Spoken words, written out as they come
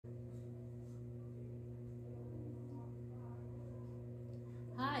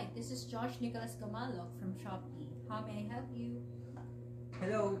Hi, this is Josh Nicholas Gamalok from Shopee. How may I help you?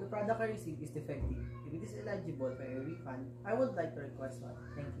 Hello, the product I received is defective. If it is eligible for a refund, I would like to request one.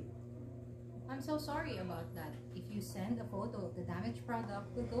 Thank you. I'm so sorry about that. If you send a photo of the damaged product,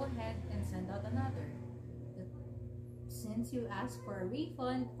 we'll go ahead and send out another. But since you asked for a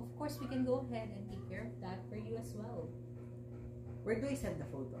refund, of course we can go ahead and take care of that for you as well. Where do I send the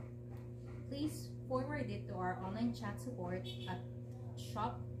photo? Please forward it to our online chat support at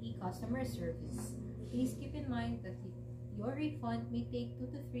Shopee Customer Service. Please keep in mind that your refund may take 2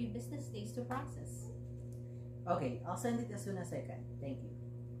 to 3 business days to process. Okay, I'll send it as soon as I can. Thank you.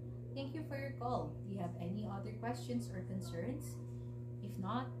 Thank you for your call. Do you have any other questions or concerns? If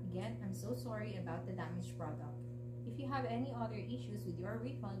not, again, I'm so sorry about the damaged product. If you have any other issues with your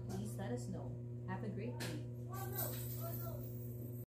refund, please let us know. Have a great day.